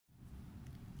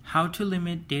How to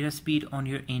limit data speed on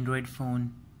your Android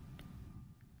phone.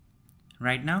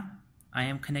 Right now, I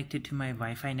am connected to my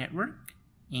Wi-Fi network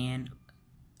and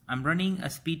I'm running a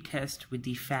speed test with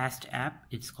the Fast app.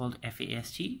 It's called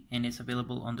FAST and it's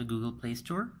available on the Google Play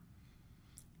Store.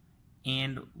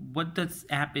 And what this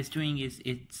app is doing is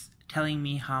it's telling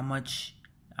me how much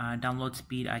download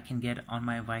speed I can get on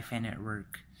my Wi-Fi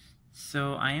network.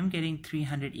 So I am getting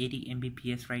 380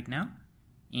 Mbps right now.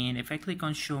 And if I click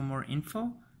on show more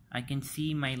info, I can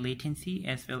see my latency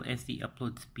as well as the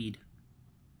upload speed.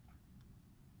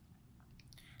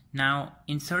 Now,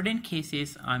 in certain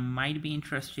cases, I might be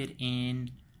interested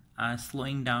in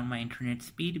slowing down my internet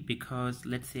speed because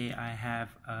let's say I have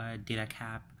a data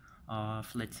cap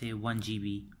of let's say 1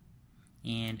 GB,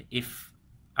 and if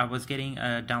I was getting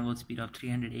a download speed of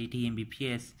 380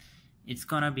 Mbps, it's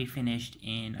gonna be finished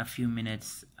in a few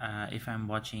minutes if I'm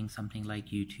watching something like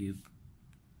YouTube.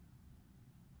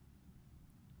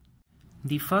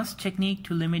 The first technique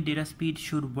to limit data speed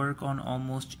should work on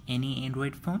almost any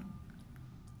Android phone.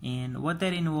 And what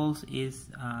that involves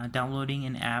is downloading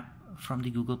an app from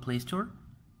the Google Play Store.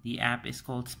 The app is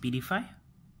called Speedify,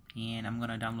 and I'm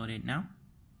gonna download it now.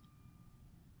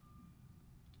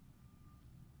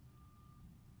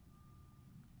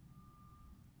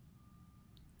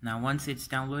 Now once it's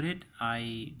downloaded,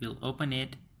 I will open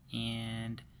it,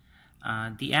 and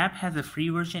the app has a free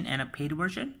version and a paid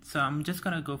version. So I'm just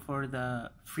gonna go for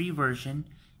the free version,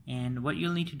 and what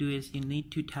you'll need to do is you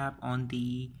need to tap on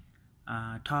the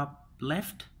top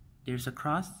left. There's a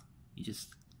cross, you just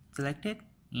select it,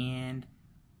 and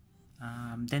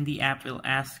then the app will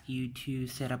ask you to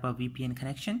set up a VPN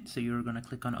connection, so you're going to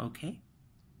click on OK,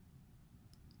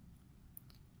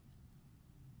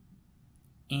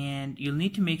 and you'll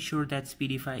need to make sure that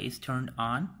Speedify is turned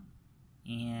on,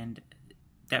 and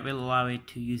that will allow it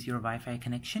to use your Wi-Fi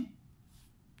connection.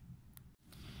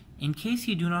 In case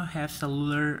you do not have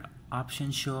cellular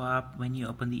options show up when you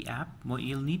open the app, what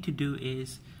you'll need to do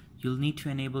is you'll need to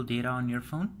enable data on your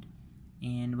phone,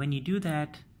 and when you do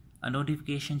that, a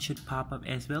notification should pop up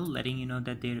as well letting you know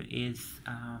that there is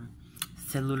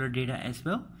cellular data as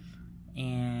well,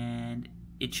 and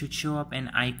it should show up an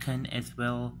icon as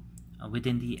well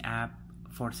within the app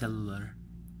for cellular.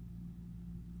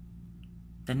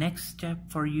 The next step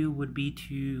for you would be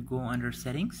to go under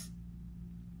settings,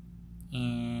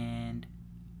 and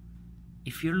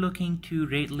if you're looking to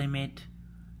rate limit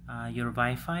your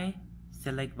Wi-Fi,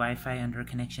 select Wi-Fi under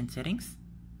connection settings,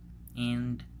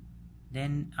 and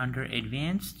then under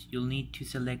advanced you'll need to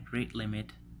select rate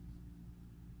limit.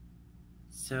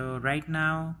 So right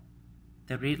now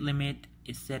the rate limit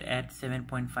is set at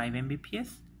 7.5 Mbps,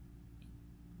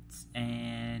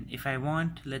 and if I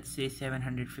want let's say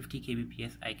 750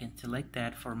 kbps, I can select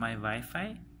that for my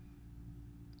Wi-Fi,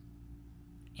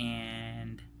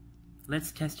 and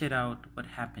let's test it out what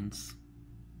happens.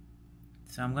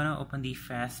 So I'm gonna open the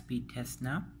fast speed test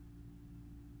now.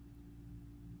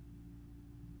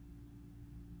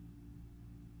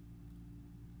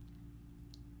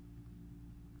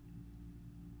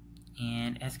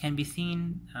 And as can be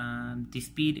seen, the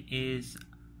speed is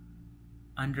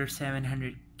under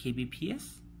 700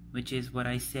 kbps, which is what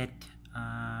I set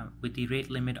with the rate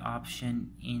limit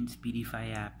option in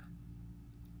Speedify app.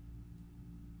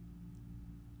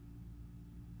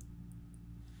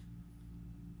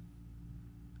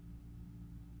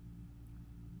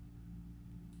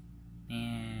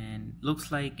 And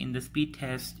looks like in the speed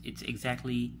test it's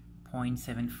exactly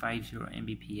 0.750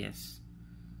 Mbps.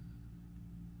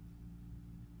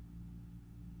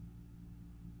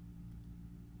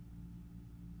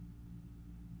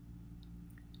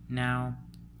 Now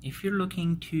if you're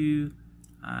looking to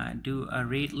do a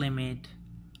rate limit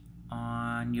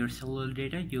on your cellular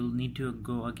data, you'll need to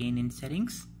go again in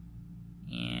settings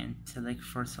and select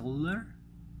for cellular,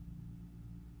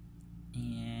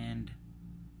 and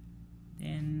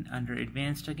then under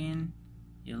advanced again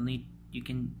you'll need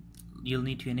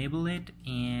to enable it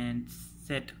and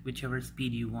set whichever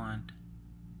speed you want.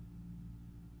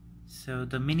 So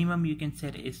the minimum you can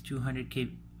set is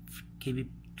 250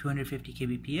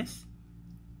 kbps,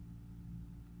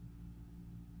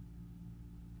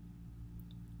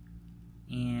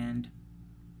 and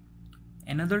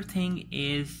another thing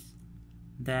is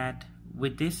that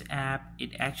with this app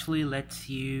it actually lets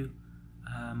you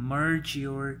merge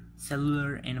your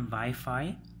cellular and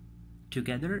Wi-Fi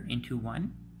together into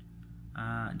one.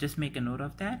 Just make a note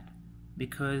of that,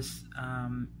 because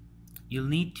you'll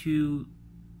need to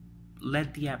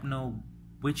let the app know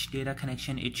which data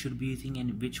connection it should be using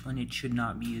and which one it should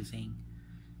not be using.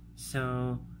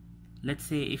 So let's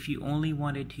say if you only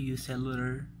wanted to use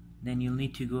cellular, then you'll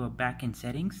need to go back in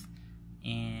settings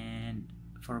and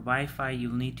for Wi-Fi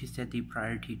you'll need to set the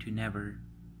priority to never.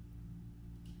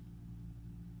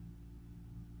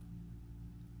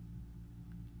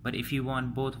 But if you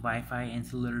want both Wi-Fi and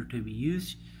cellular to be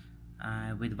used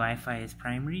with Wi-Fi as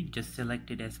primary, just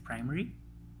select it as primary,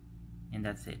 and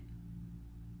that's it.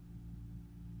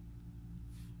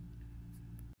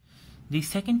 The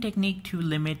second technique to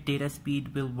limit data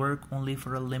speed will work only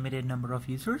for a limited number of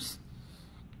users,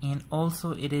 and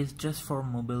also it is just for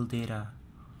mobile data.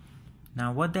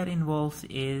 Now what that involves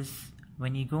is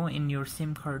when you go in your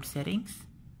SIM card settings,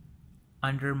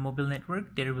 under mobile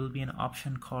network there will be an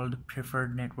option called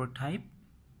preferred network type,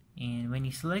 and when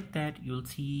you select that you'll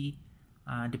see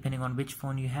depending on which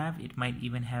phone you have, it might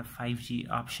even have 5G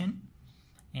option,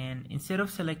 and instead of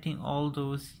selecting all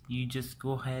those you just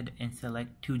go ahead and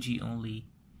select 2G only.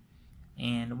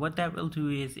 And what that will do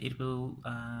is it will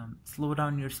slow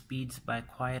down your speeds by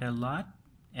quite a lot,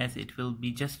 as it will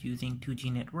be just using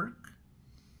 2G network.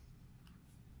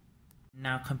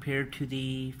 Now compared to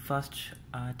the first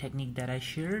technique that I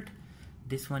shared,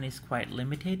 this one is quite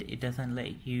limited. It doesn't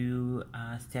let you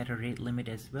set a rate limit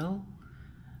as well.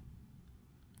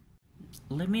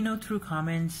 Let me know through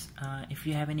comments if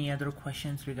you have any other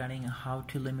questions regarding how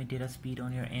to limit data speed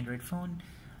on your Android phone.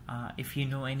 If you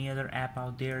know any other app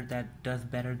out there that does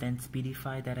better than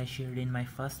Speedify that I shared in my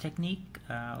first technique,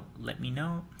 let me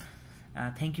know.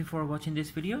 Thank you for watching this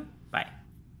video. Bye.